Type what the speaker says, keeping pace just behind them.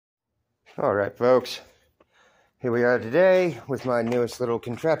All right, folks, here we are today with my newest little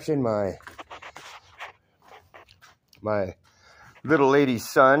contraption. My little lady's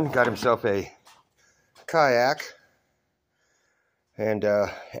son got himself a kayak and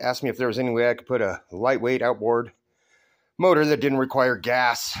asked me if there was any way I could put a lightweight outboard motor that didn't require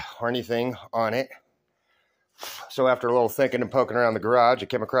gas or anything on it. So after a little thinking and poking around the garage, I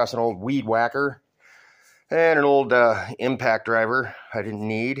came across an old weed whacker and an old impact driver I didn't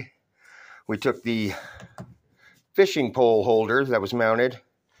need. We took the fishing pole holder that was mounted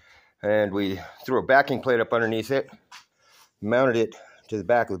and we threw a backing plate up underneath it, mounted it to the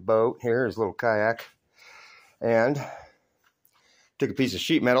back of the boat. Here's a little kayak, and took a piece of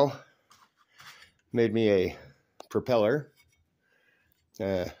sheet metal, made me a propeller.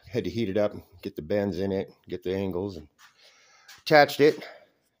 Had to heat it up, get the bends in it, get the angles, and attached it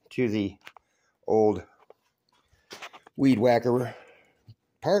to the old weed whacker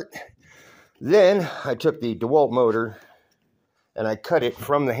part. Then I took the DeWalt motor and I cut it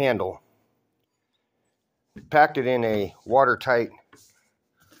from the handle, packed it in a watertight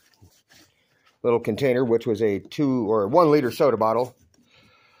little container, which was a 1 liter soda bottle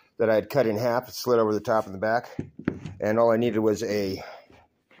that I had cut in half. It slid over the top and the back, and all I needed was a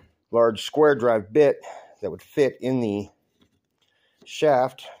large square drive bit that would fit in the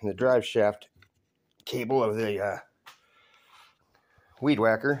shaft, in the drive shaft cable of the weed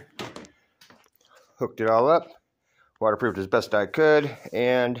whacker. Hooked it all up, waterproofed as best I could,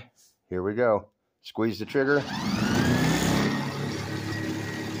 and here we go. Squeeze the trigger.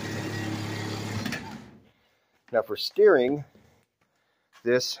 Now for steering,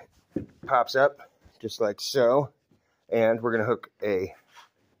 this pops up just like so, and we're going to hook a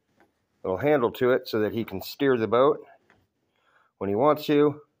little handle to it so that he can steer the boat when he wants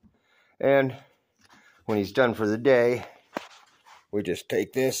to, and when he's done for the day, we just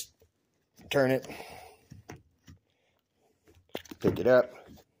take this, turn it, pick it up.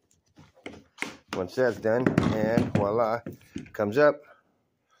 Once that's done, and voila, comes up,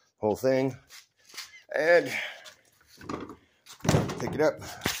 whole thing, and pick it up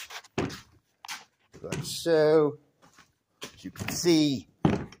like so. As you can see,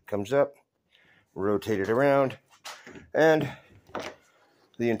 comes up, rotate it around, and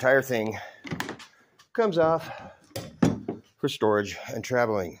the entire thing comes off for storage and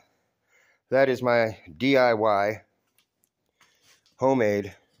traveling. That is my DIY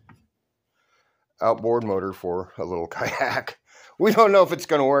homemade outboard motor for a little kayak. We don't know if it's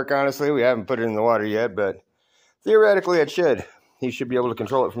going to work, honestly. We haven't put it in the water yet, but theoretically it should. He should be able to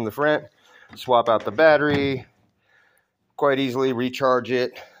control it from the front, swap out the battery quite easily, recharge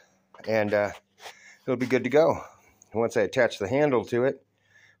it, and it'll be good to go. And once I attach the handle to it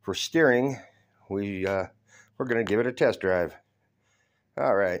for steering, we're going to give it a test drive.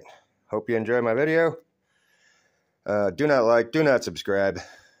 All right. Hope you enjoy my video. Do not like, do not subscribe.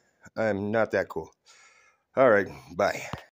 I'm not that cool. All right, bye.